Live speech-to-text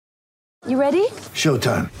You ready?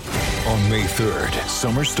 Showtime. On May 3rd,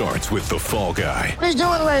 summer starts with The Fall Guy. Let's do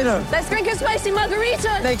it later. Let's drink a spicy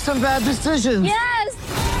margarita. Make some bad decisions.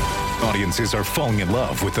 Yes! Audiences are falling in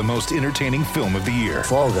love with the most entertaining film of the year.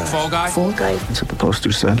 Fall Guy. Fall Guy? Fall guy. That's what the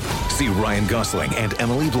poster said. See Ryan Gosling and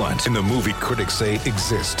Emily Blunt in the movie critics say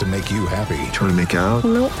exists to make you happy. Trying to make it out?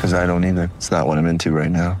 Nope. Because I don't either. It's not what I'm into right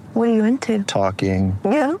now. What are you into? Talking.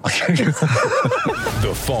 Yeah.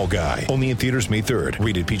 The Fall Guy. Only in theaters May 3rd.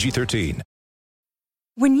 Rated PG-13.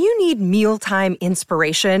 When you need mealtime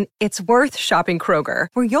inspiration, it's worth shopping Kroger,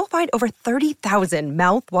 where you'll find over 30,000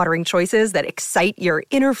 mouth-watering choices that excite your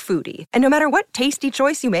inner foodie. And no matter what tasty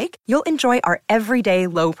choice you make, you'll enjoy our everyday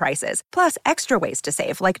low prices, plus extra ways to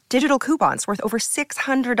save, like digital coupons worth over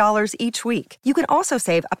 $600 each week. You can also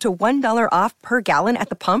save up to $1 off per gallon at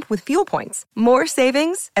the pump with fuel points. More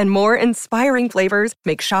savings and more inspiring flavors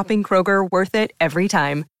make shopping Kroger worth it every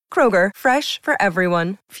time. Kroger, fresh for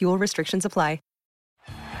everyone. Fuel restrictions apply.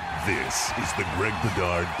 This is the Greg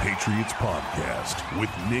Bedard Patriots Podcast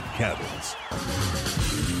with Nick Cavins.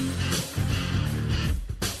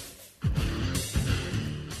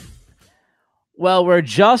 Well, we're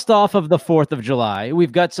just off of the 4th of July.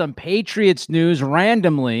 We've got some Patriots news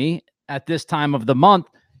randomly at this time of the month.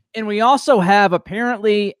 And we also have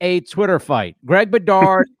apparently a Twitter fight. Greg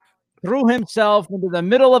Bedard threw himself into the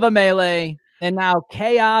middle of a melee, and now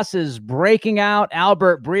chaos is breaking out.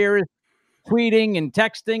 Albert Breer is tweeting and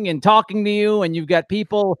texting and talking to you, and you've got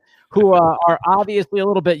people who are obviously a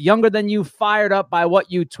little bit younger than you fired up by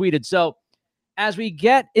what you tweeted. So as we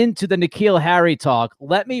get into the N'Keal Harry talk,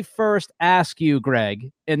 let me first ask you,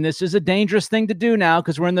 Greg, and this is a dangerous thing to do now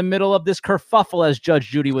because we're in the middle of this kerfuffle, as Judge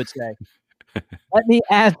Judy would say. Let me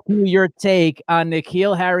ask you your take on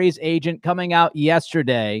N'Keal Harry's agent coming out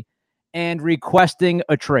yesterday and requesting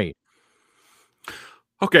a trade.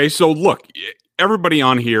 Okay, so look, everybody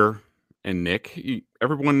on here, and Nick,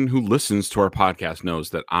 everyone who listens to our podcast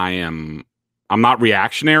knows that I'm not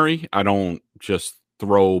reactionary. I don't just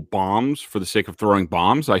throw bombs for the sake of throwing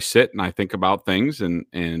bombs. I sit and I think about things and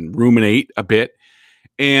ruminate a bit.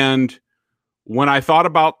 And when I thought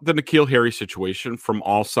about the N'Keal Harry situation from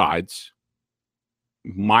all sides,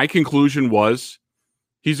 my conclusion was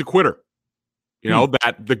he's a quitter. You know,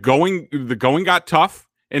 that the going got tough,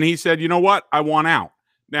 and he said, "You know what? I want out."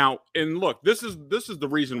 Now, and look, this is the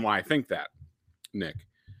reason why I think that, Nick.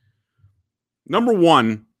 Number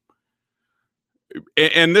one,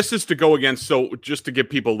 and this is to go against, so just to give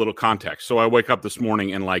people a little context. So I wake up this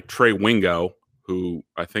morning and like Trey Wingo, who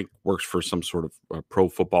I think works for some sort of pro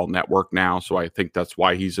football network now. So I think that's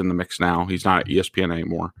why he's in the mix now. He's not at ESPN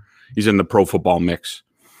anymore. He's in the pro football mix.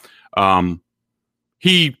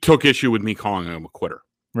 He took issue with me calling him a quitter.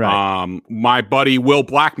 Right. My buddy Will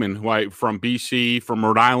Blackman, from BC, from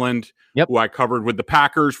Rhode Island, who I covered with the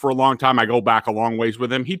Packers for a long time. I go back a long ways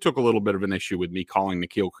with him. He took a little bit of an issue with me calling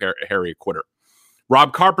N'Keal Harry a quitter.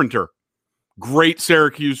 Rob Carpenter, great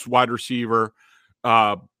Syracuse wide receiver,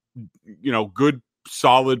 good,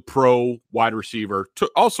 solid pro wide receiver,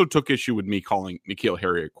 also took issue with me calling N'Keal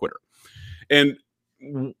Harry a quitter. And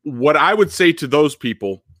what I would say to those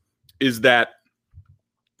people is that,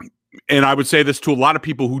 and I would say this to a lot of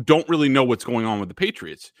people who don't really know what's going on with the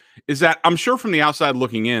Patriots, is that I'm sure from the outside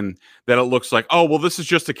looking in that it looks like, oh, well, this is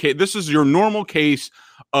just a case. This is your normal case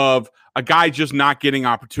of a guy just not getting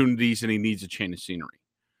opportunities and he needs a change of scenery.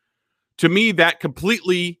 To me, that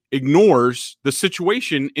completely ignores the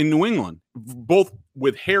situation in New England, both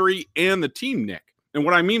with Harry and the team, Nick. And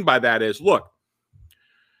what I mean by that is, look,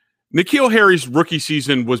 N'Keal Harry's rookie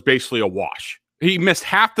season was basically a wash. He missed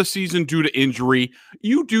half the season due to injury.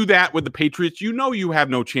 You do that with the Patriots, you know you have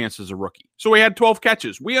no chance as a rookie. So he had 12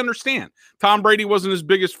 catches. We understand. Tom Brady wasn't his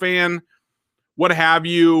biggest fan, what have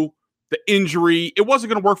you. The injury, it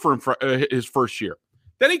wasn't going to work for him for his first year.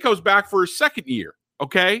 Then he goes back for his second year,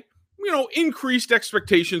 okay? Increased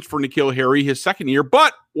expectations for N'Keal Harry his second year.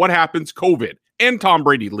 But what happens? COVID. And Tom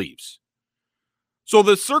Brady leaves. So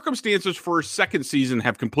the circumstances for his second season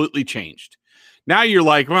have completely changed. Now you're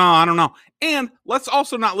like, well, I don't know. And let's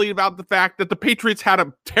also not leave out the fact that the Patriots had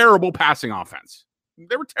a terrible passing offense.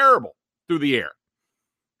 They were terrible through the air.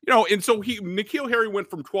 And so N'Keal Harry went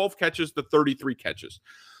from 12 catches to 33 catches.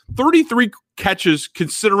 33 catches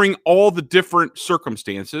considering all the different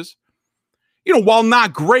circumstances. While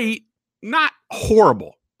not great, not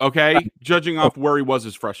horrible, okay? Judging off where he was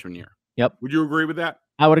his freshman year. Yep. Would you agree with that?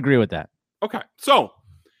 I would agree with that. Okay. So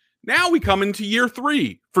now we come into year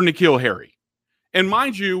 3 for N'Keal Harry. And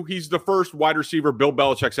mind you, he's the first wide receiver Bill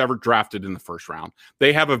Belichick's ever drafted in the first round.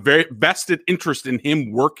 They have a very vested interest in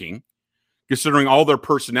him working, considering all their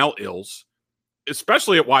personnel ills,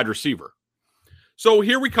 especially at wide receiver. So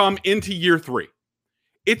here we come into year 3.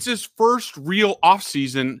 It's his first real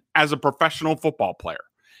offseason as a professional football player.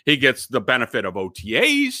 He gets the benefit of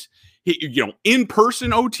OTAs,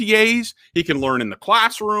 in-person OTAs. He can learn in the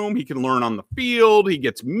classroom. He can learn on the field. He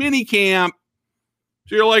gets mini camp.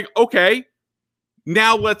 So you're like, okay,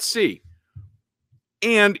 now let's see.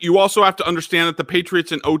 And you also have to understand that the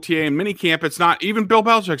Patriots in OTA and minicamp, it's not, even Bill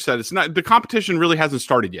Belichick said, it's not, the competition really hasn't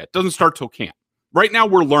started yet. It doesn't start till camp. Right now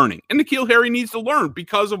we're learning. And N'Keal Harry needs to learn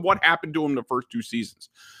because of what happened to him the first 2 seasons.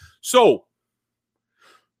 So,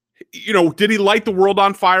 did he light the world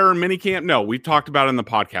on fire in minicamp? No, we talked about it in the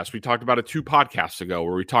podcast. We talked about it 2 podcasts ago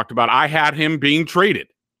where we talked about I had him being traded.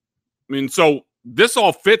 I mean, so this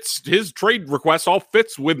all fits, his trade request all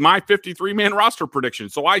fits with my 53-man roster prediction.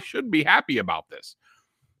 So I should be happy about this.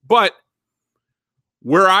 But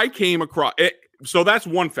where I came across it, so that's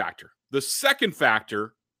one factor. The second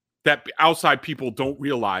factor that outside people don't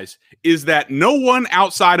realize is that no one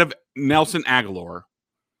outside of Nelson Agholor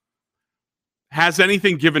has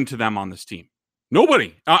anything given to them on this team.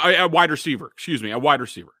 Nobody. A wide receiver.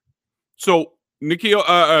 So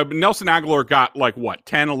Nelson Agholor got like what,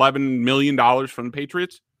 $10-11 million from the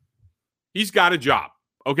Patriots? He's got a job.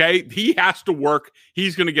 Okay, he has to work.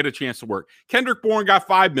 He's going to get a chance to work. Kendrick Bourne got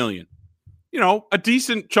 $5 million. A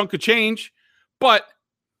decent chunk of change, but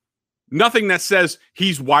nothing that says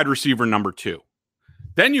he's wide receiver number 2.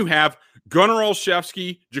 Then you have Gunnar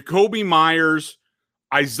Olszewski, Jakobi Meyers,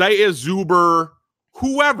 Isaiah Zuber,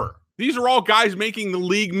 whoever. These are all guys making the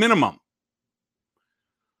league minimum.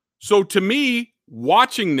 So to me,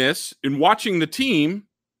 watching this and watching the team,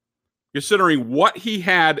 considering what he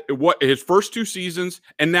had, what his first 2 seasons,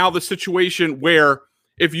 and now the situation where,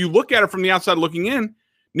 if you look at it from the outside looking in,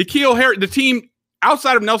 N'Keal Harry, the team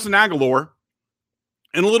outside of Nelson Agholor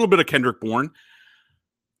and a little bit of Kendrick Bourne,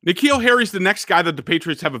 N'Keal Harry's the next guy that the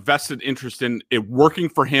Patriots have a vested interest in it working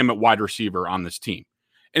for him at wide receiver on this team.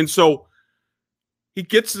 And so he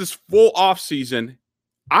gets this full offseason.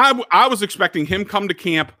 I was expecting him come to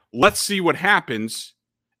camp, let's see what happens,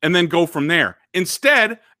 and then go from there.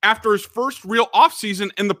 Instead, after his first real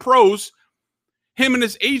offseason in the pros, him and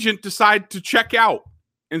his agent decide to check out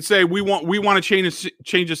and say, we want to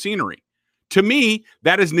change the scenery. To me,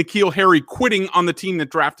 that is N'Keal Harry quitting on the team that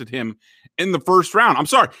drafted him in the first round. I'm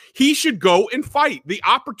sorry. He should go and fight. The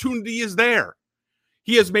opportunity is there.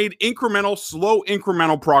 He has made slow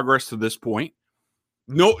incremental progress to this point.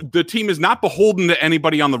 No, the team is not beholden to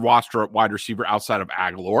anybody on the roster at wide receiver outside of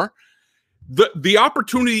Agholor. The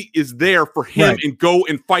opportunity is there for him and go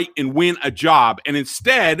and fight and win a job. And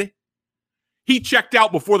instead, he checked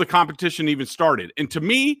out before the competition even started. And to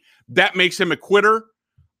me, that makes him a quitter.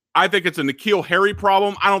 I think it's a N'Keal Harry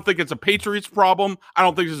problem. I don't think it's a Patriots problem. I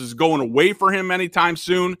don't think this is going away for him anytime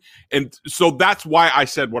soon. And so that's why I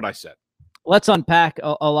said what I said. Let's unpack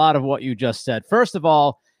a lot of what you just said. First of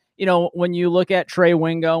all, when you look at Trey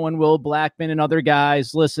Wingo and Will Blackman and other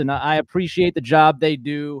guys, listen, I appreciate the job they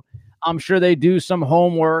do. I'm sure they do some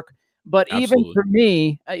homework. But Absolutely. Even for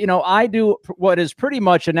me, I do what is pretty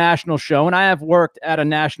much a national show, and I have worked at a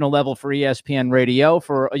national level for ESPN Radio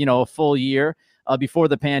for, a full year before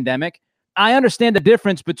the pandemic. I understand the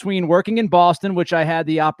difference between working in Boston, which I had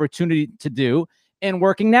the opportunity to do, and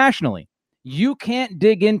working nationally. You can't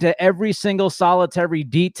dig into every single solitary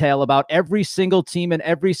detail about every single team and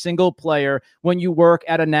every single player when you work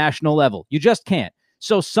at a national level. You just can't.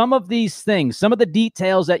 So some of these things, some of the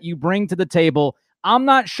details that you bring to the table, I'm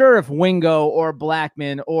not sure if Wingo or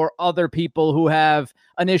Blackman or other people who have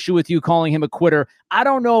an issue with you calling him a quitter, I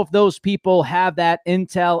don't know if those people have that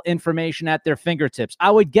intel information at their fingertips. I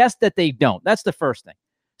would guess that they don't. That's the first thing.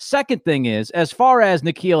 Second thing is, as far as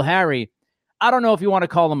N'Keal Harry, I don't know if you want to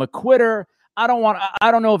call him a quitter. I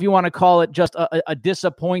don't know if you want to call it just a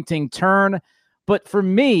disappointing turn. But for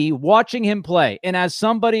me, watching him play, and as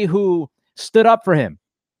somebody who stood up for him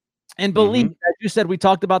and believed, as you said, we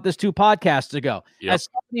talked about this 2 podcasts ago, as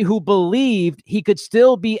somebody who believed he could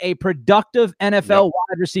still be a productive NFL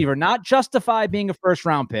wide receiver, not justify being a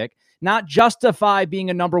first-round pick, not justify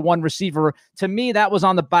being a number 1 receiver. To me, that was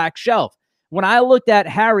on the back shelf. When I looked at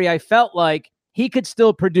Harry, I felt like he could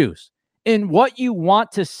still produce. And what you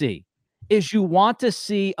want to see is you want to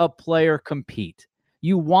see a player compete.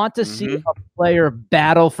 You want to see a player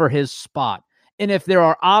battle for his spot. And if there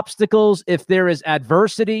are obstacles, if there is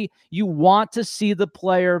adversity, you want to see the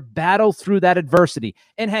player battle through that adversity.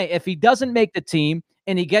 And hey, if he doesn't make the team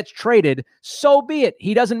and he gets traded, so be it.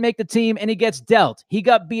 He doesn't make the team and he gets dealt. He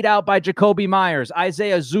got beat out by Jakobi Meyers,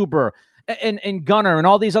 Isaiah Zuber, and Gunnar and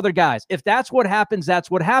all these other guys. If that's what happens,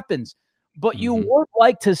 that's what happens. But you would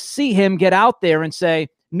like to see him get out there and say,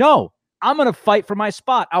 no, I'm going to fight for my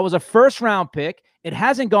spot. I was a first-round pick, It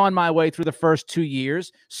hasn't gone my way through the first 2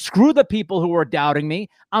 years. Screw the people who are doubting me.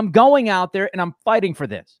 I'm going out there and I'm fighting for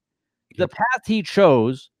this. The path he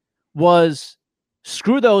chose was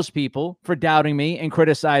screw those people for doubting me and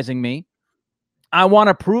criticizing me. I want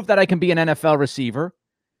to prove that I can be an NFL receiver.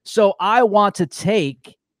 So I want to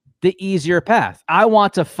take the easier path. I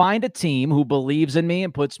want to find a team who believes in me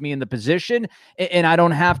and puts me in the position, and I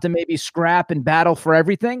don't have to maybe scrap and battle for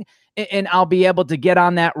everything, and I'll be able to get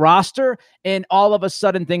on that roster, and all of a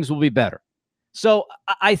sudden things will be better. So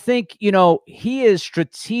I think, he is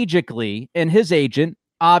strategically, and his agent,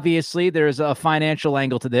 obviously there's a financial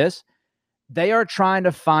angle to this. They are trying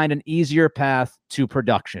to find an easier path to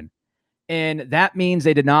production. And that means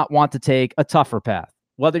they did not want to take a tougher path.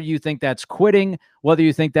 Whether you think that's quitting, whether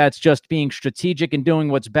you think that's just being strategic and doing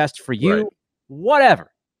what's best for you, right.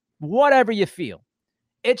 whatever you feel.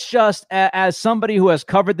 It's just as somebody who has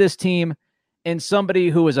covered this team and somebody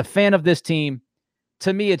who is a fan of this team,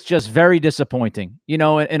 to me, it's just very disappointing. In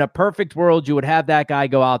a perfect world, you would have that guy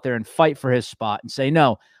go out there and fight for his spot and say,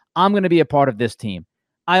 no, I'm going to be a part of this team.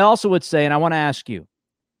 I also would say, and I want to ask you,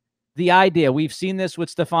 the idea, we've seen this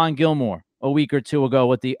with Stephon Gilmore a week or two ago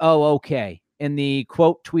with the, okay, in the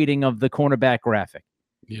quote tweeting of the cornerback graphic.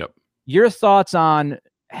 Yep. Your thoughts on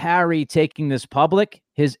Harry taking this public,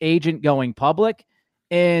 his agent going public,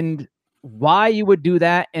 and why you would do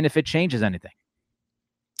that, and if it changes anything?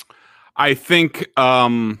 I think,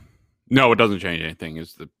 no, it doesn't change anything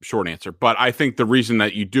is the short answer. But I think the reason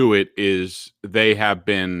that you do it is they have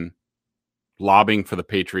been lobbying for the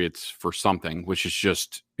Patriots for something, which is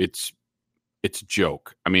just, it's a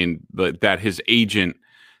joke. I mean, that his agent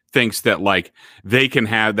thinks that he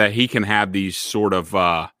can have these sort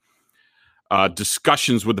of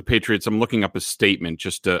discussions with the Patriots. I'm looking up a statement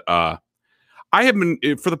just to, I have been,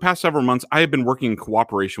 for the past several months, I have been working in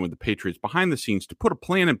cooperation with the Patriots behind the scenes to put a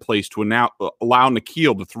plan in place to allow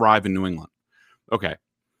N'Keal to thrive in New England. Okay.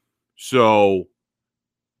 So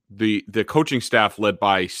the coaching staff led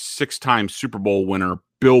by 6-time Super Bowl winner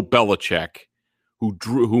Bill Belichick,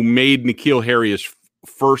 who made N'Keal Harry his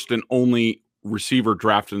first and only receiver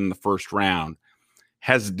drafted in the first round,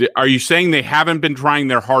 are you saying they haven't been trying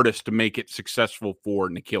their hardest to make it successful for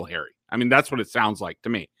N'Keal Harry? I mean, that's what it sounds like to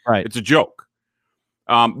me. Right. It's a joke.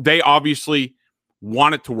 They obviously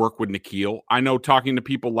wanted to work with N'Keal. I know talking to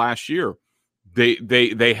people last year,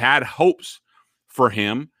 they had hopes for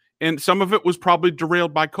him, and some of it was probably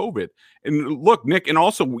derailed by COVID. And look, Nick, and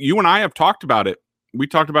also you and I have talked about it. We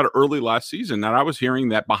talked about it early last season that I was hearing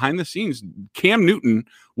that behind the scenes, Cam Newton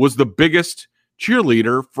was the biggest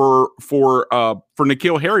cheerleader for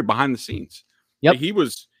N'Keal Harry behind the scenes. Yep. He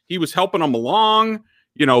was helping him along.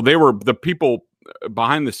 The people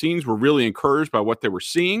behind the scenes were really encouraged by what they were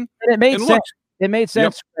seeing. And it made sense. It made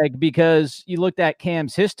sense, Yep. Greg, because you looked at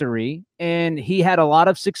Cam's history, and he had a lot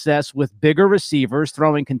of success with bigger receivers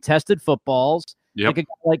throwing contested footballs, Yep.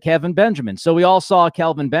 like Kelvin Benjamin. So we all saw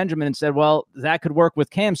Kelvin Benjamin and said, well, that could work with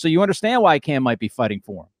Cam. So you understand why Cam might be fighting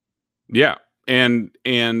for him. Yeah.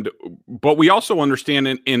 But we also understand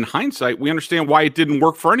in hindsight, we understand why it didn't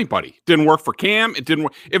work for anybody. It didn't work for Cam. It didn't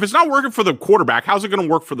work. If it's not working for the quarterback, how's it going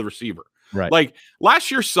to work for the receiver? Right. Like last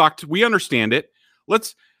year sucked. We understand it.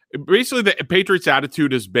 Basically the Patriots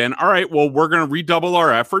attitude has been, all right, well, we're going to redouble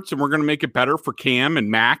our efforts and we're going to make it better for Cam and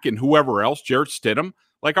Mac and whoever else, Jarrett Stidham.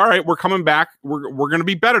 Like, all right, we're coming back. We're going to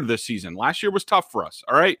be better this season. Last year was tough for us.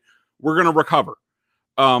 All right, we're going to recover.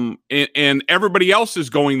 And everybody else is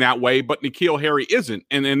going that way, but N'Keal Harry isn't.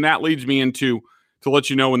 And that leads me into to let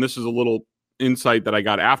you know, and this is a little insight that I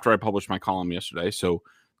got after I published my column yesterday. So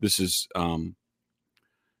this is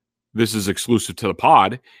exclusive to the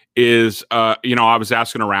pod. Is I was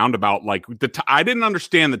asking around about like I didn't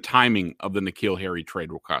understand the timing of the N'Keal Harry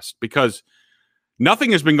trade request because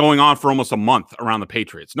nothing has been going on for almost a month around the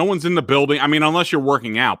Patriots. No one's in the building. I mean, unless you're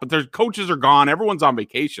working out, but their coaches are gone. Everyone's on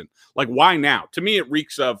vacation. Like, why now? To me, it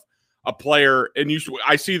reeks of a player, and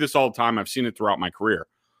I see this all the time. I've seen it throughout my career.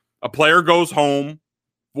 A player goes home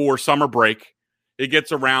for summer break. He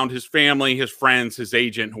gets around his family, his friends, his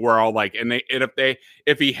agent, who are all like,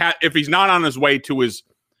 if he's not on his way to his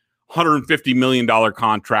 $150 million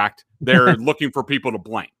contract, they're looking for people to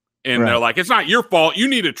blame. And They're like, it's not your fault. You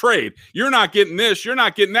need a trade. You're not getting this. You're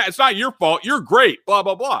not getting that. It's not your fault. You're great. Blah,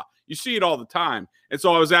 blah, blah. You see it all the time. And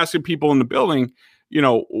so I was asking people in the building,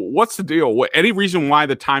 what's the deal? Any reason why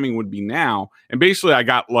the timing would be now? And basically I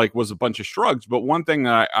got was a bunch of shrugs. But one thing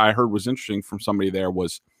that I heard was interesting from somebody there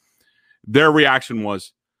was their reaction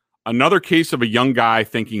was another case of a young guy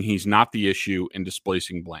thinking he's not the issue and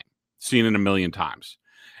displacing blame. Seen it a million times.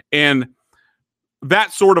 And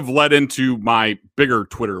that sort of led into my bigger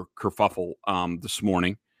Twitter kerfuffle this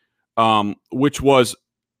morning. which was,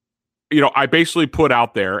 I basically put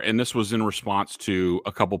out there, and this was in response to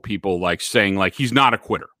a couple people saying he's not a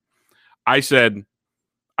quitter. I said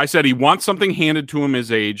he wants something handed to him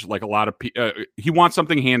his age, like a lot of he wants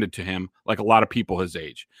something handed to him like a lot of people his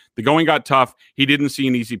age. The going got tough. He didn't see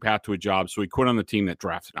an easy path to a job, so he quit on the team that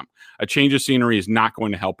drafted him. A change of scenery is not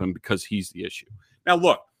going to help him because he's the issue. Now,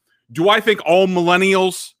 look, do I think all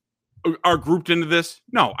millennials are grouped into this?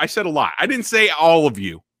 No, I said a lot. I didn't say all of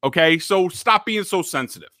you, okay? So stop being so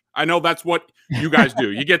sensitive. I know that's what you guys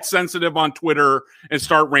do. You get sensitive on Twitter and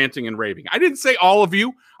start ranting and raving. I didn't say all of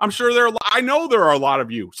you. I'm sure I know there are a lot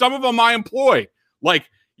of you. Some of them I employ,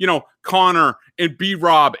 Connor and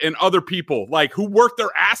B-Rob and other people who work their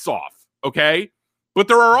ass off, okay? But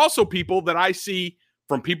there are also people that I see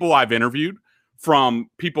from people I've interviewed, from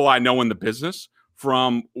people I know in the business,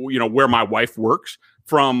 from, where my wife works,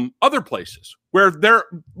 from other places where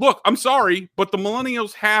look, I'm sorry, but the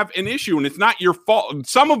millennials have an issue, and it's not your fault.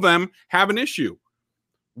 Some of them have an issue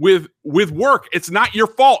with work. It's not your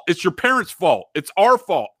fault. It's your parents' fault. It's our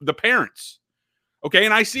fault, the parents. Okay.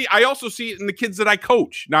 And I also see it in the kids that I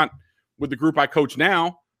coach, not with the group I coach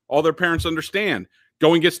now. All their parents understand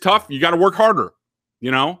going gets tough. You got to work harder,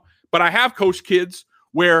 but I have coached kids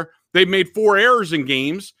where they've made 4 errors in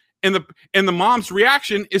games, and the mom's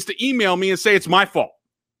reaction is to email me and say it's my fault.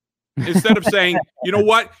 Instead of saying, you know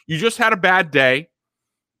what, you just had a bad day.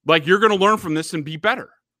 You're going to learn from this and be better.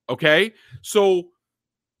 Okay. So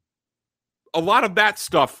a lot of that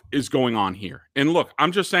stuff is going on here. And look,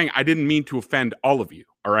 I'm just saying, I didn't mean to offend all of you.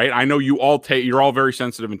 All right. I know you're all very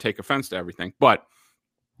sensitive and take offense to everything, but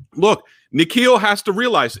look, Nickeil has to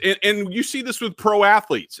realize, and you see this with pro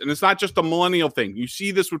athletes, and it's not just a millennial thing. You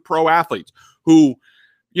see this with pro athletes who,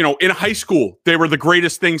 in high school, they were the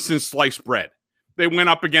greatest thing since sliced bread. They went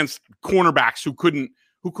up against cornerbacks who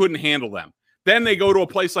couldn't handle them. Then they go to a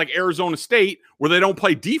place like Arizona State where they don't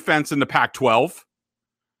play defense in the Pac-12,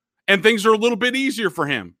 and things are a little bit easier for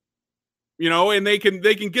him. And they can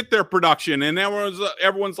get their production, and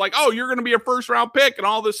everyone's like, oh, you're going to be a first round pick and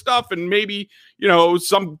all this stuff. And maybe,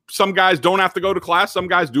 some guys don't have to go to class. Some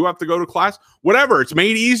guys do have to go to class, whatever. It's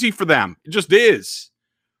made easy for them. It just is.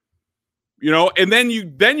 And then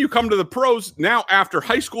you come to the pros. Now, after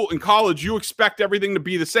high school and college, you expect everything to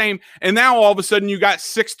be the same. And now all of a sudden you got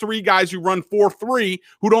 6'3" guys who run 4.3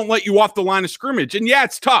 who don't let you off the line of scrimmage. And yeah,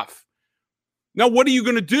 it's tough. Now, what are you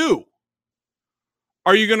going to do?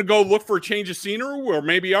 Are you going to go look for a change of scenery, or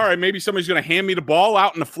maybe somebody's going to hand me the ball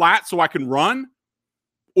out in the flat so I can run?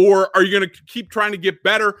 Or are you going to keep trying to get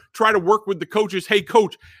better, try to work with the coaches? Hey,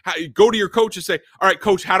 coach, go to your coach and say, all right,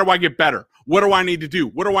 coach, how do I get better? What do I need to do?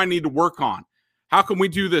 What do I need to work on? How can we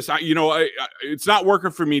do this? It's not working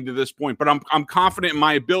for me to this point, but I'm confident in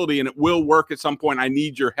my ability, and it will work at some point. I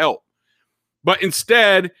need your help. But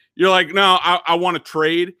instead, you're like, no, I want to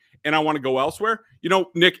trade and I want to go elsewhere.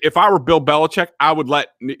 Nick, if I were Bill Belichick, I would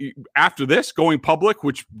after this going public,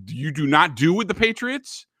 which you do not do with the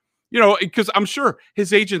Patriots, because I'm sure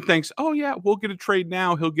his agent thinks, oh, yeah, we'll get a trade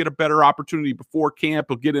now. He'll get a better opportunity before camp.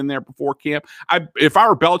 He'll get in there before camp. If I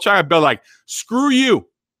were Belichick, I'd be like, screw you.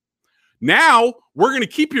 Now we're going to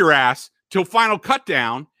keep your ass till final cut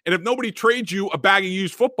down. And if nobody trades you a bag of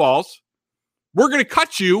used footballs, we're going to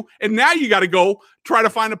cut you. And now you got to go try to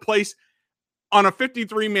find a place on a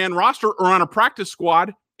 53-man roster or on a practice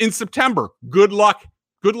squad in September. Good luck.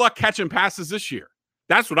 Good luck catching passes this year.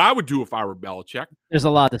 That's what I would do if I were Belichick. There's a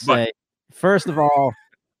lot to say. First of all,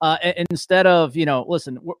 instead of,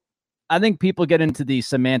 listen, I think people get into the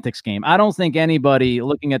semantics game. I don't think anybody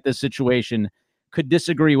looking at this situation could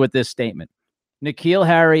disagree with this statement. N'Keal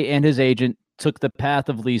Harry and his agent took the path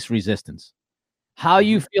of least resistance. How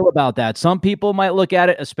you feel about that? Some people might look at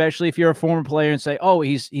it, especially if you're a former player, and say, oh,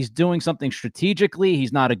 he's doing something strategically.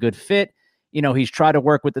 He's not a good fit. He's tried to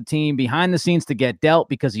work with the team behind the scenes to get dealt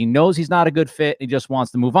because he knows he's not a good fit. He just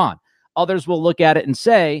wants to move on. Others will look at it and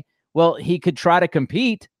say, well, he could try to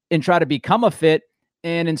compete and try to become a fit,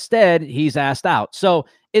 and instead he's asked out. So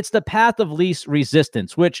it's the path of least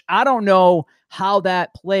resistance, which I don't know how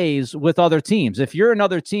that plays with other teams. If you're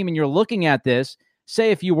another team and you're looking at this,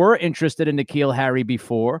 say if you were interested in N'Keal Harry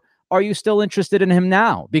before, are you still interested in him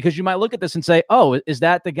now? Because you might look at this and say, oh, is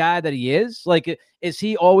that the guy that he is? Is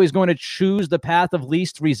he always going to choose the path of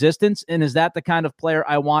least resistance? And is that the kind of player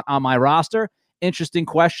I want on my roster? Interesting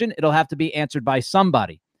question. It'll have to be answered by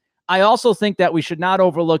somebody. I also think that we should not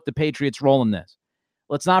overlook the Patriots' role in this.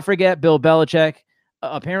 Let's not forget Bill Belichick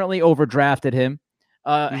apparently overdrafted him.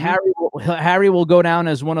 Harry will go down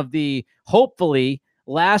as one of the, hopefully,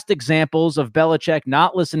 last examples of Belichick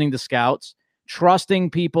not listening to scouts, trusting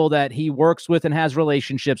people that he works with and has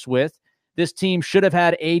relationships with, This team should have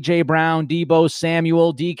had A.J. Brown, Deebo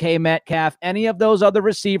Samuel, DK Metcalf, any of those other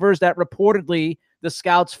receivers that reportedly the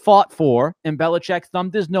scouts fought for and Belichick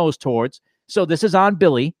thumbed his nose towards. So this is on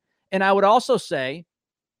Billy. And I would also say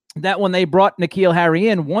that when they brought N'Keal Harry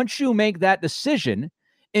in, once you make that decision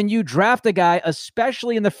and you draft a guy,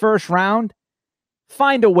 especially in the first round,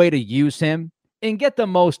 find a way to use him and get the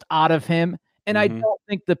most out of him. And I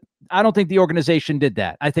don't think the organization did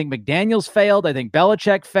that. I think McDaniels failed. I think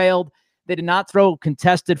Belichick failed. They did not throw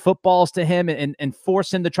contested footballs to him and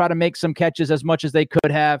force him to try to make some catches as much as they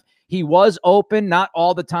could have. He was open, not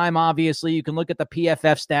all the time, obviously. You can look at the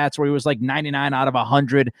PFF stats where he was like 99 out of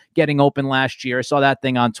 100 getting open last year. I saw that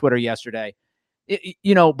thing on Twitter yesterday.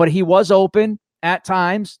 But he was open at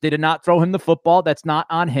times. They did not throw him the football. That's not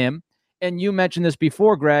on him. And you mentioned this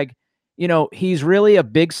before, Greg. He's really a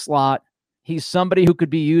big slot. He's somebody who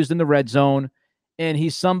could be used in the red zone. And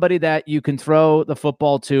he's somebody that you can throw the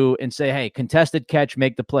football to and say, hey, contested catch,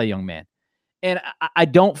 make the play, young man. And I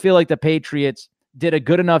don't feel like the Patriots did a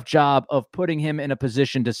good enough job of putting him in a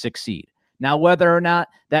position to succeed. Now, whether or not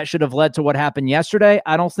that should have led to what happened yesterday,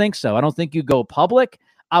 I don't think so. I don't think you go public.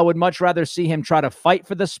 I would much rather see him try to fight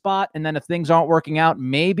for the spot. And then if things aren't working out,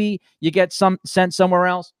 maybe you get sent somewhere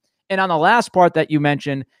else. And on the last part that you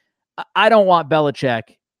mentioned, I don't want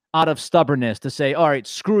Belichick out of stubbornness to say, all right,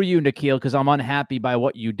 screw you, N'Keal, because I'm unhappy by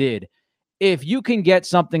what you did. If you can get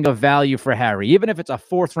something of value for Harry, even if it's a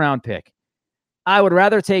 4th round pick, I would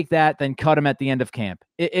rather take that than cut him at the end of camp.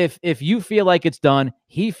 If you feel like it's done,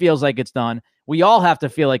 he feels like it's done. We all have to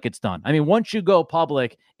feel like it's done. I mean, once you go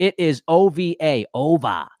public, it is OVA,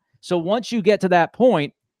 over. So once you get to that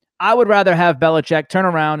point, I would rather have Belichick turn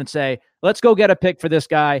around and say, let's go get a pick for this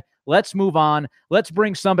guy. Let's move on. Let's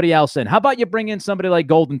bring somebody else in. How about you bring in somebody like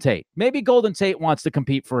Golden Tate? Maybe Golden Tate wants to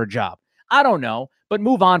compete for a job. I don't know, but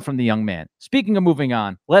move on from the young man. Speaking of moving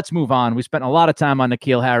on, let's move on. We spent a lot of time on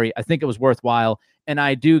N'Keal Harry. I think it was worthwhile, and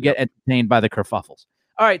I do get entertained by the kerfuffles.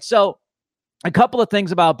 All right, so a couple of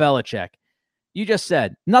things about Belichick. You just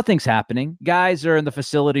said nothing's happening. Guys are in the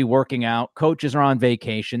facility working out. Coaches are on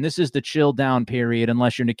vacation. This is the chill down period,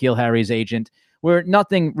 unless you're N'Keal Harry's agent, where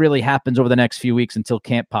nothing really happens over the next few weeks until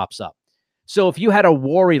camp pops up. So if you had a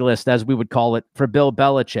worry list, as we would call it, for Bill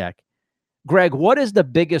Belichick, Greg, what is the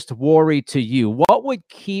biggest worry to you? What would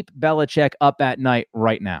keep Belichick up at night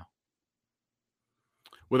right now?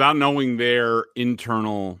 Without knowing their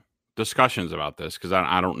internal discussions about this, because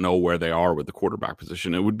I don't know where they are with the quarterback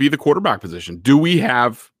position, it would be the quarterback position. Do we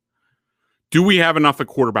have enough at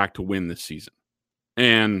quarterback to win this season?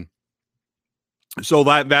 And so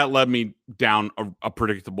that led me down a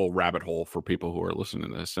predictable rabbit hole for people who are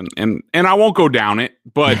listening to this. And I won't go down it,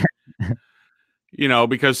 but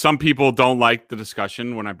because some people don't like the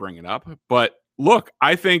discussion when I bring it up. But look,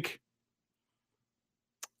 I think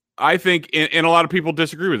and a lot of people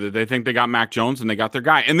disagree with it. They think they got Mac Jones and they got their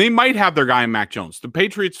guy. And they might have their guy in Mac Jones. The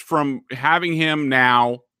Patriots, from having him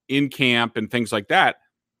now in camp and things like that,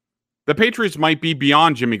 the Patriots might be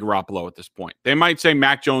beyond Jimmy Garoppolo at this point. They might say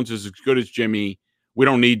Mac Jones is as good as Jimmy. We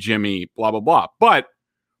don't need Jimmy, blah, blah, blah. But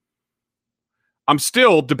I'm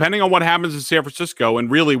still, depending on what happens in San Francisco,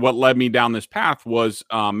 and really what led me down this path was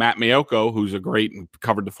Matt Maiocco, who's a great and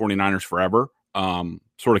covered the 49ers forever.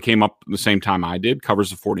 Sort of came up the same time I did,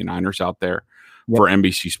 covers the 49ers out there for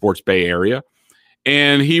NBC Sports Bay Area.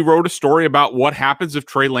 And he wrote a story about what happens if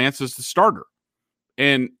Trey Lance is the starter,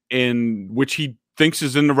 and which he thinks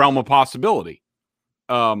is in the realm of possibility.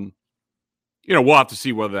 We'll have to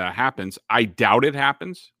see whether that happens. I doubt it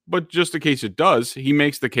happens, but just in case it does, he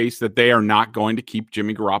makes the case that they are not going to keep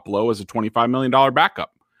Jimmy Garoppolo as a $25 million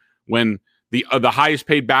backup when the highest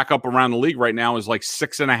paid backup around the league right now is like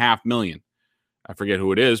 $6.5 million. I forget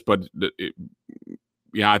who it is, but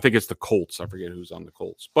I think it's the Colts. I forget who's on the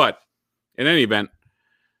Colts, but in any event,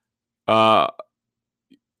 if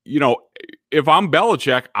I'm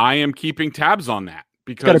Belichick, I am keeping tabs on that,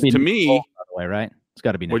 because to me, Foles, by the way, right? It's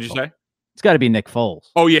got to be Nick. What'd you say? It's got to be Nick Foles.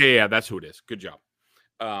 Oh yeah, that's who it is. Good job.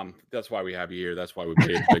 That's why we have you here. That's why we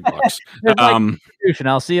pay the big bucks.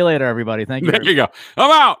 I'll see you later, everybody. Thank you. There you go.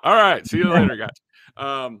 I'm out. All right. See you later, guys.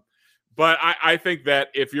 But I think that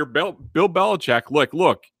if you're Bill Belichick,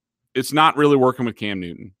 look, it's not really working with Cam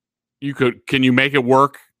Newton. Can you make it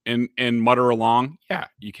work and mutter along? Yeah,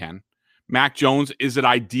 you can. Mac Jones, is it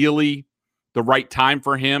ideally the right time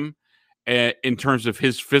for him in terms of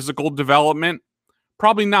his physical development?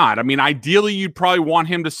 Probably not. I mean, ideally, you'd probably want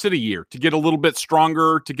him to sit a year to get a little bit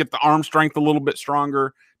stronger, to get the arm strength a little bit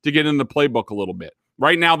stronger, to get in the playbook a little bit.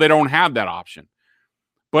 Right now, they don't have that option.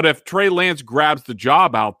 But if Trey Lance grabs the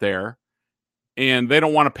job out there and they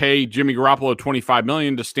don't want to pay Jimmy Garoppolo $25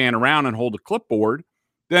 million to stand around and hold a clipboard,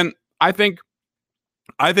 then I think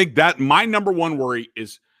that my number one worry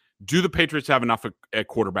is, do the Patriots have enough at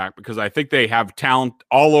quarterback? Because I think they have talent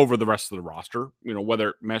all over the rest of the roster. Whether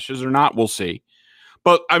it meshes or not, we'll see.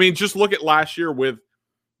 But I mean, just look at last year with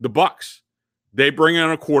the Bucks. They bring in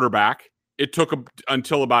a quarterback. It took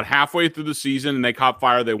until about halfway through the season, and they caught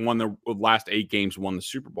fire. They won the last 8 games, won the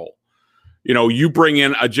Super Bowl. You bring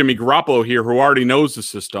in a Jimmy Garoppolo here who already knows the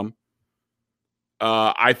system.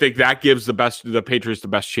 I think that gives the Patriots the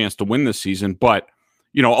best chance to win this season. But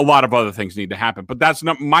a lot of other things need to happen. But that's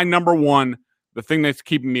my number one. The thing that's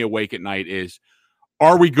keeping me awake at night is,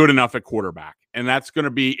 are we good enough at quarterback? And that's going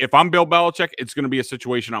to be, if I'm Bill Belichick, it's going to be a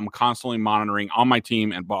situation I'm constantly monitoring on my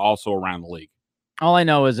team but also around the league. All I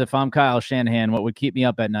know is if I'm Kyle Shanahan, what would keep me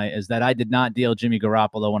up at night is that I did not deal Jimmy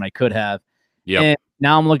Garoppolo when I could have. Yep. And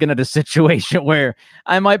now I'm looking at a situation where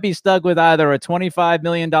I might be stuck with either a $25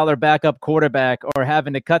 million backup quarterback or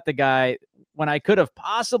having to cut the guy when I could have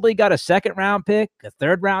possibly got a 2nd-round pick, a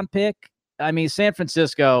 3rd-round pick. I mean, San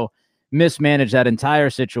Francisco mismanaged that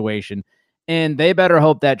entire situation, and they better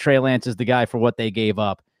hope that Trey Lance is the guy for what they gave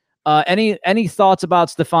up. Any thoughts about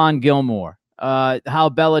Stephon Gilmore? How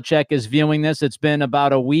Belichick is viewing this? It's been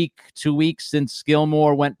about a week, 2 weeks since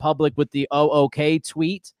Gilmore went public with the OK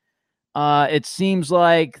tweet. It seems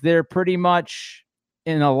like they're pretty much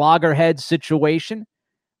in a loggerhead situation.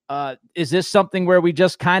 Is this something where we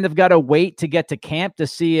just kind of got to wait to get to camp to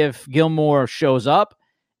see if Gilmore shows up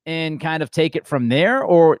and kind of take it from there?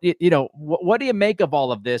 Or, what do you make of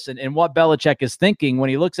all of this and what Belichick is thinking when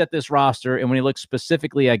he looks at this roster and when he looks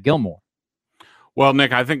specifically at Gilmore? Well,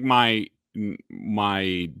 Nick, I think my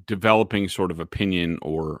developing sort of opinion,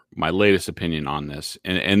 or my latest opinion on this,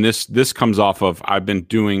 and this comes off of I've been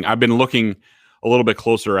looking a little bit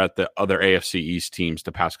closer at the other AFC East teams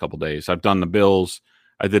the past couple of days. I've done the Bills,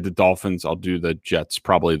 I did the Dolphins, I'll do the Jets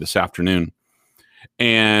probably this afternoon.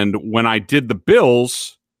 And when I did the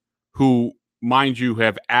Bills, who, mind you,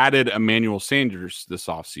 have added Emmanuel Sanders this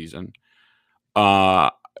offseason,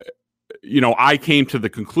 I came to the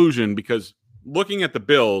conclusion, because looking at the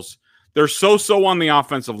Bills, they're so on the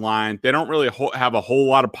offensive line. They don't really have a whole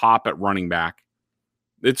lot of pop at running back.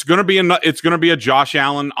 It's going to be a Josh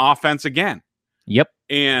Allen offense again. Yep.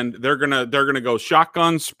 And they're going to go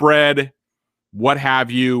shotgun, spread, what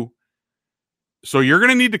have you. So you're going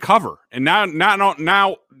to need to cover. And now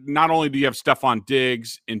not only do you have Stephon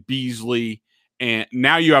Diggs and Beasley, and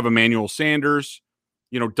now you have Emmanuel Sanders.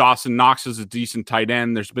 Dawson Knox is a decent tight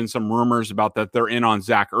end. There's been some rumors about that they're in on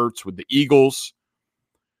Zach Ertz with the Eagles.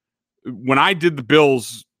 When I did the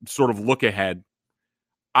Bills sort of look ahead,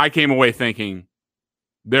 I came away thinking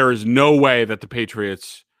there is no way that the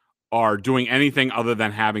Patriots are doing anything other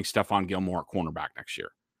than having Stephon Gilmore at cornerback next year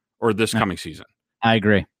or this coming season. I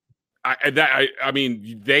agree. I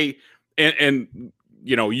mean, they and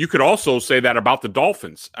you could also say that about the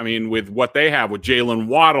Dolphins. I mean, with what they have with Jalen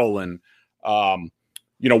Waddle and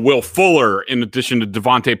Will Fuller in addition to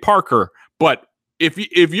Devontae Parker. But if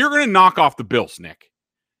you're going to knock off the Bills, Nick,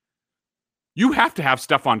 you have to have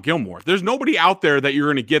Stephon Gilmore. There's nobody out there that you're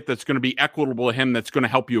going to get that's going to be equitable to him that's going to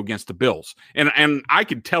help you against the Bills. And I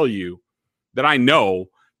can tell you that I know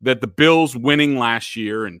that the Bills winning last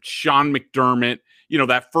year and Sean McDermott,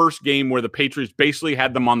 that first game where the Patriots basically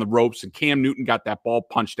had them on the ropes and Cam Newton got that ball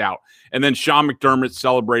punched out. And then Sean McDermott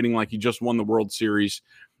celebrating like he just won the World Series.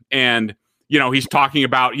 And he's talking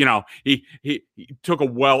about, he took a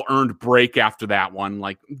well-earned break after that one.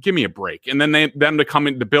 Like, give me a break. And then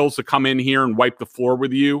the Bills to come in here and wipe the floor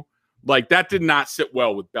with you. Like, that did not sit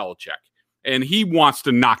well with Belichick. And he wants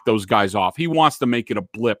to knock those guys off. He wants to make it a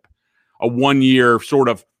blip, a one-year sort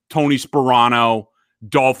of Tony Sparano,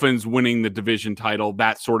 Dolphins winning the division title,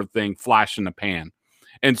 that sort of thing, flash in the pan.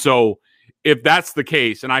 And so if that's the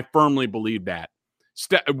case, and I firmly believe that,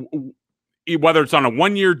 whether it's on a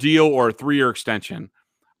one-year deal or a 3-year extension,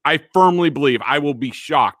 I firmly believe I will be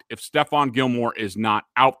shocked if Stephon Gilmore is not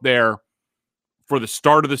out there for the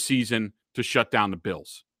start of the season to shut down the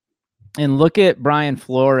Bills. And look at Brian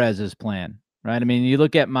Flores' plan, right? I mean, you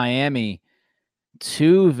look at Miami,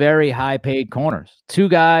 2 very high-paid corners, 2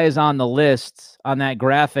 guys on the list on that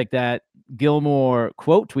graphic that Gilmore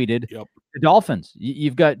quote tweeted. Yep. The Dolphins.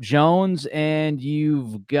 You've got Jones and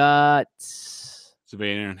you've got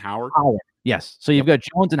Savannah and Howard. Yes. So you've got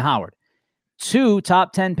Jones and Howard, 2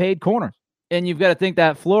 top 10 paid corners. And you've got to think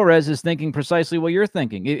that Flores is thinking precisely what you're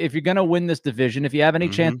thinking. If you're going to win this division, if you have any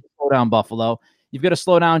chance to slow down Buffalo, you've got to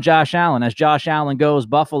slow down Josh Allen. As Josh Allen goes,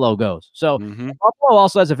 Buffalo goes. So Buffalo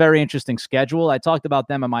also has a very interesting schedule. I talked about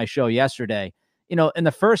them on my show yesterday. In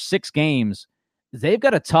the first 6 games, they've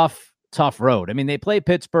got a tough road. I mean, they play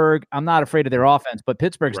Pittsburgh. I'm not afraid of their offense, but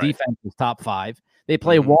Pittsburgh's defense is top 5. They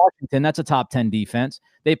play Washington. That's a top 10 defense.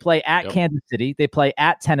 They play at Kansas City. They play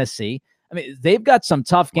at Tennessee. I mean, they've got some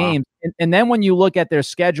tough games. And then when you look at their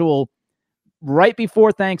schedule right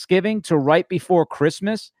before Thanksgiving to right before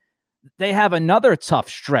Christmas, they have another tough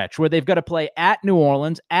stretch where they've got to play at New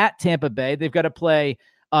Orleans, at Tampa Bay. They've got to play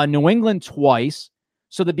New England twice.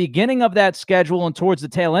 So the beginning of that schedule and towards the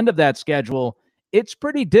tail end of that schedule, it's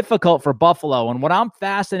pretty difficult for Buffalo. And what I'm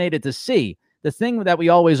fascinated to see, the thing that we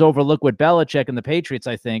always overlook with Belichick and the Patriots,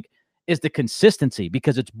 I think, is the consistency,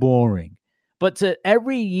 because it's boring. But to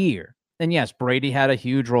every year, and yes, Brady had a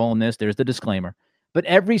huge role in this, there's the disclaimer, but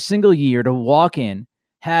every single year to walk in,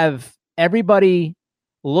 have everybody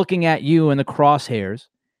looking at you in the crosshairs,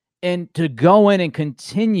 and to go in and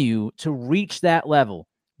continue to reach that level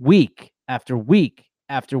week after week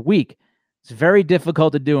after week, it's very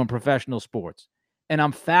difficult to do in professional sports. And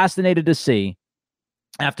I'm fascinated to see,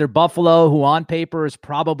 after Buffalo, who on paper is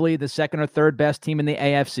probably the second or third best team in the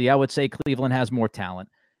AFC, I would say Cleveland has more talent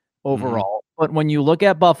overall. But when you look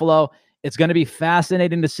at Buffalo, it's going to be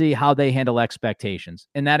fascinating to see how they handle expectations.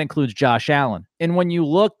 And that includes Josh Allen. And when you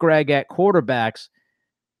look, Greg, at quarterbacks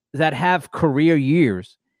that have career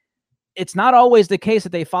years, it's not always the case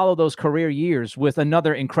that they follow those career years with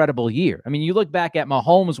another incredible year. I mean, you look back at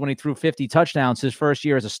Mahomes when he threw 50 touchdowns his first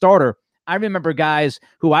year as a starter. I remember guys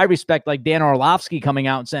who I respect, like Dan Orlovsky, coming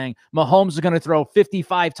out and saying Mahomes is going to throw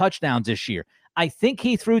 55 touchdowns this year. I think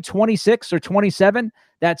he threw 26 or 27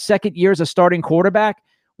 that second year as a starting quarterback.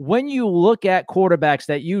 When you look at quarterbacks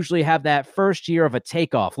that usually have that first year of a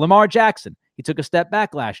takeoff, Lamar Jackson, he took a step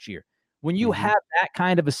back last year. When you have that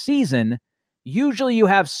kind of a season, usually you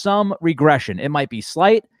have some regression. It might be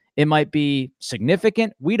slight. It might be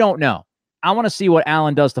significant. We don't know. I want to see what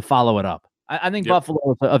Allen does to follow it up. I think Buffalo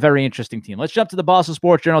is a very interesting team. Let's jump to the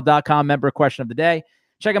BostonSportsJournal.com member question of the day.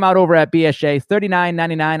 Check them out over at BSJ,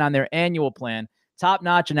 $39.99 on their annual plan.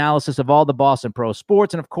 Top-notch analysis of all the Boston pro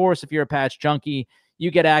sports. And, of course, if you're a Pats junkie,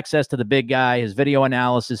 you get access to the big guy, his video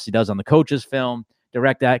analysis he does on the coaches' film,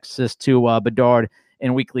 direct access to Bedard,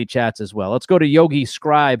 and weekly chats as well. Let's go to Yogi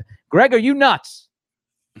Scribe. Greg, are you nuts?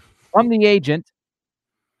 From the agent,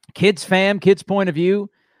 Kids fam, Kids point of view,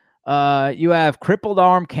 you have crippled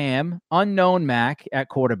arm Cam, unknown Mac at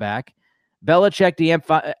quarterback. Belichick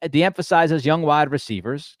de-emphasizes young wide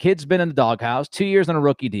receivers. Kid's been in the doghouse, 2 years on a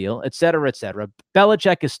rookie deal, et cetera, et cetera.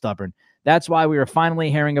 Belichick is stubborn. That's why we are finally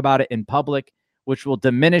hearing about it in public, which will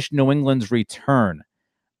diminish New England's return.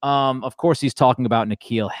 Of course, he's talking about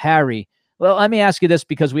N'Keal Harry. Well, let me ask you this,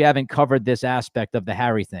 because we haven't covered this aspect of the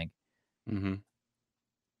Harry thing.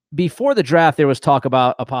 Before the draft, there was talk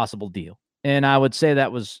about a possible deal. And I would say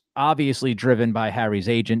that was obviously driven by Harry's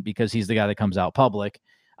agent, because he's the guy that comes out public.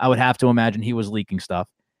 I would have to imagine he was leaking stuff.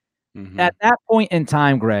 At that point in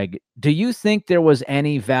time, Greg, do you think there was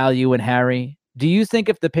any value in Harry? Do you think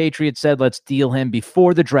if the Patriots said, let's deal him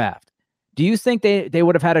before the draft, do you think they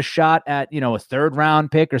would have had a shot at, a third round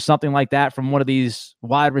pick or something like that from one of these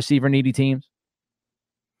wide receiver needy teams?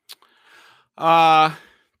 Not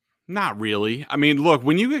really. I mean, look,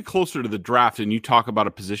 when you get closer to the draft and you talk about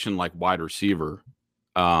a position like wide receiver,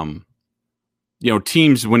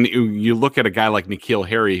 teams, when you look at a guy like N'Keal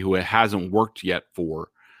Harry, who it hasn't worked yet for,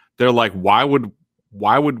 they're like, why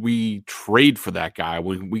would we trade for that guy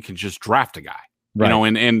when we can just draft a guy? Right.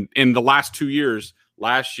 And in the last 2 years,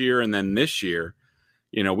 last year and then this year,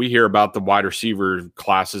 we hear about the wide receiver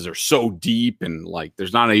classes are so deep and like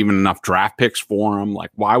there's not even enough draft picks for them.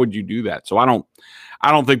 Like, why would you do that? So I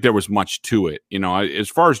don't think there was much to it. As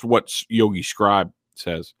far as what Yogi Scribe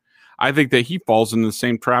says, I think that he falls in the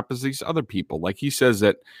same trap as these other people. Like, he says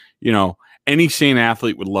that, any sane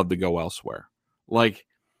athlete would love to go elsewhere. Like,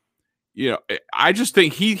 I just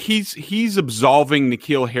think he's absolving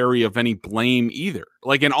N'Keal Harry of any blame either.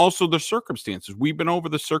 Like, and also the circumstances. We've been over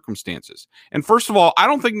the circumstances. And first of all, I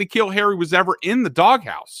don't think N'Keal Harry was ever in the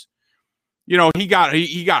doghouse. He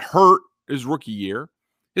got hurt his rookie year.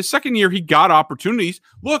 His second year, he got opportunities.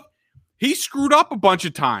 Look, he screwed up a bunch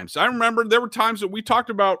of times. I remember there were times that we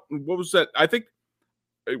talked about, what was that? I think,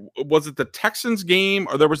 was it the Texans game,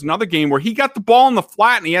 or there was another game where he got the ball in the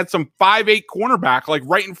flat and he had some 5'8" cornerback like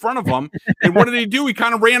right in front of him. And what did he do? He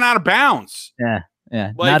kind of ran out of bounds. Yeah.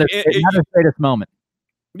 Like, not a greatest moment.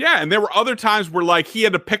 Yeah, and there were other times where like he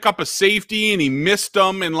had to pick up a safety and he missed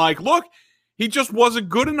them, and like, look, he just wasn't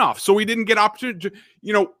good enough, so he didn't get opportunity.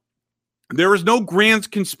 There is no grand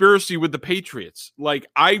conspiracy with the Patriots. Like,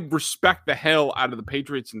 I respect the hell out of the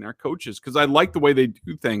Patriots and their coaches because I like the way they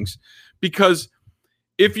do things. Because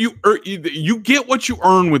if you get what you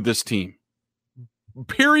earn with this team,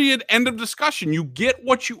 period, end of discussion. You get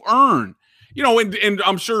what you earn. and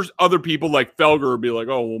I'm sure other people like Felger will be like,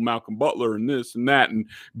 oh, well, Malcolm Butler and this and that, and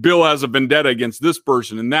Bill has a vendetta against this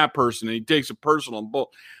person and that person, and he takes it personal.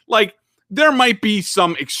 Like, there might be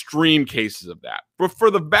some extreme cases of that. But for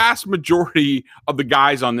the vast majority of the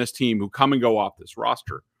guys on this team who come and go off this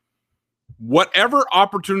roster, whatever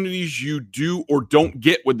opportunities you do or don't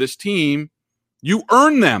get with this team, you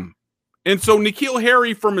earn them. And so N'Keal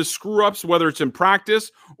Harry, from his screw-ups, whether it's in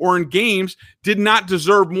practice or in games, did not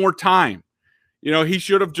deserve more time. He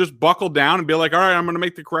should have just buckled down and be like, all right, I'm going to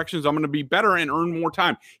make the corrections. I'm going to be better and earn more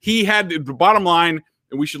time. He had the bottom line,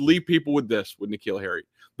 and we should leave people with this, with N'Keal Harry.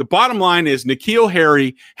 The bottom line is N'Keal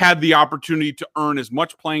Harry had the opportunity to earn as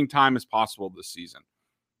much playing time as possible this season.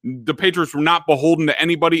 The Patriots were not beholden to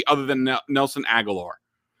anybody other than Nelson Aguilar.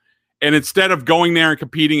 And instead of going there and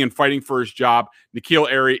competing and fighting for his job,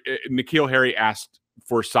 N'Keal Harry asked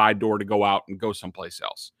for a side door to go out and go someplace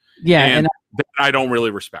else. Yeah, and that I don't really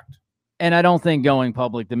respect. And I don't think going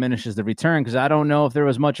public diminishes the return, because I don't know if there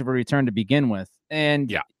was much of a return to begin with.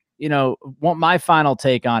 And, what my final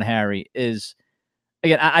take on Harry is,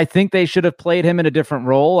 again, I think they should have played him in a different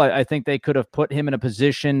role. I think they could have put him in a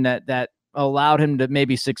position that allowed him to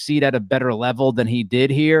maybe succeed at a better level than he did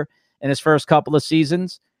here in his first couple of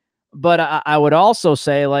seasons. But I would also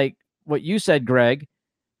say, like what you said, Greg,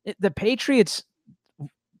 the Patriots,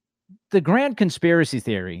 the grand conspiracy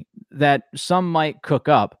theory that some might cook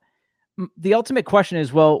up, the ultimate question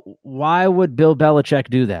is, well, why would Bill Belichick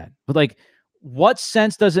do that? But like, what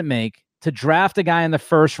sense does it make to draft a guy in the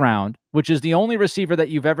first round, which is the only receiver that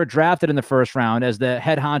you've ever drafted in the first round as the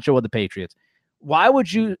head honcho of the Patriots? Why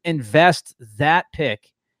would you invest that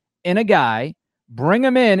pick in a guy, bring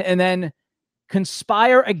him in, and then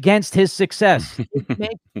conspire against his success?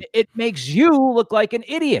 It makes you look like an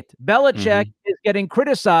idiot. Belichick is getting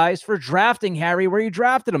criticized for drafting Harry where you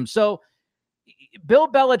drafted him. So Bill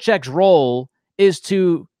Belichick's role is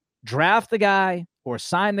to draft the guy or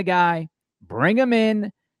sign the guy, bring him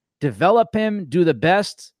in, develop him, do the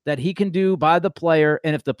best that he can do by the player.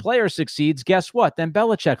 And if the player succeeds, guess what? Then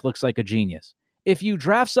Belichick looks like a genius. If you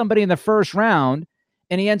draft somebody in the first round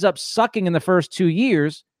and he ends up sucking in the first 2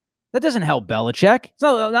 years, that doesn't help Belichick. It's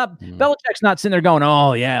not Belichick's not sitting there going,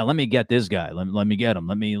 oh yeah, let me get this guy. Let me get him.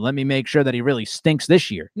 Let me make sure that he really stinks this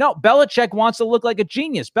year. No, Belichick wants to look like a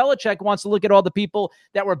genius. Belichick wants to look at all the people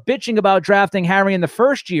that were bitching about drafting Harry in the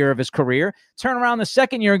first year of his career, turn around the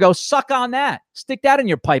second year and go, suck on that. Stick that in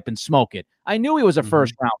your pipe and smoke it. I knew he was a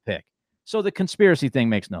first round pick. So the conspiracy thing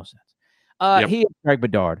makes no sense. He is Greg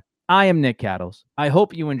Bedard. I am Nick Cattles. I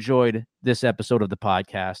hope you enjoyed this episode of the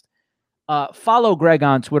podcast. Follow Greg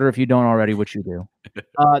on Twitter if you don't already, which you do.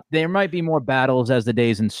 There might be more battles as the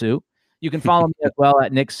days ensue. You can follow me as well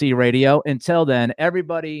at Nick C Radio. Until then,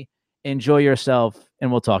 everybody enjoy yourself, and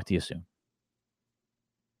we'll talk to you soon.